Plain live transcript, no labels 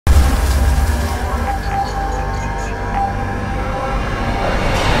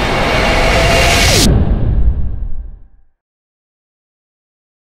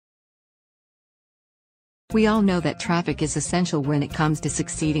We all know that traffic is essential when it comes to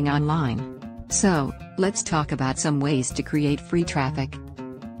succeeding online. So, let's talk about some ways to create free traffic.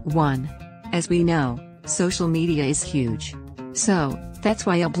 1. As we know, social media is huge. So, that's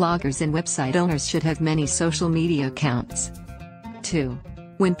why all bloggers and website owners should have many social media accounts. 2.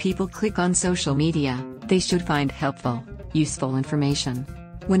 When people click on social media, they should find helpful, useful information.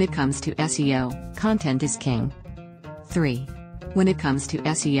 When it comes to SEO, content is king. 3. When it comes to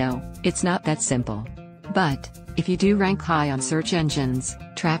SEO, it's not that simple. But, if you do rank high on search engines,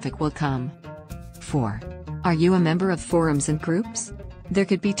 traffic will come. 4. Are you a member of forums and groups? There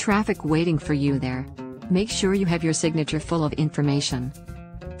could be traffic waiting for you there. Make sure you have your signature full of information.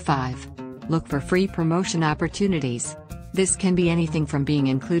 5. Look for free promotion opportunities. This can be anything from being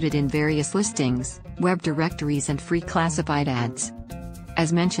included in various listings, web directories and free classified ads.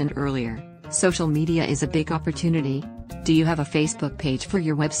 As mentioned earlier, social media is a big opportunity. Do you have a Facebook page for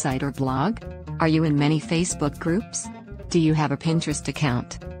your website or blog? Are you in many Facebook groups? Do you have a Pinterest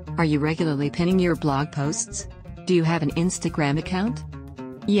account? Are you regularly pinning your blog posts? Do you have an Instagram account?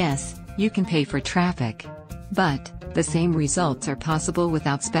 Yes, you can pay for traffic. But, the same results are possible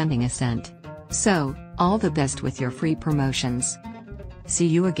without spending a cent. So, all the best with your free promotions. See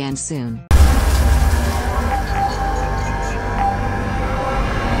you again soon.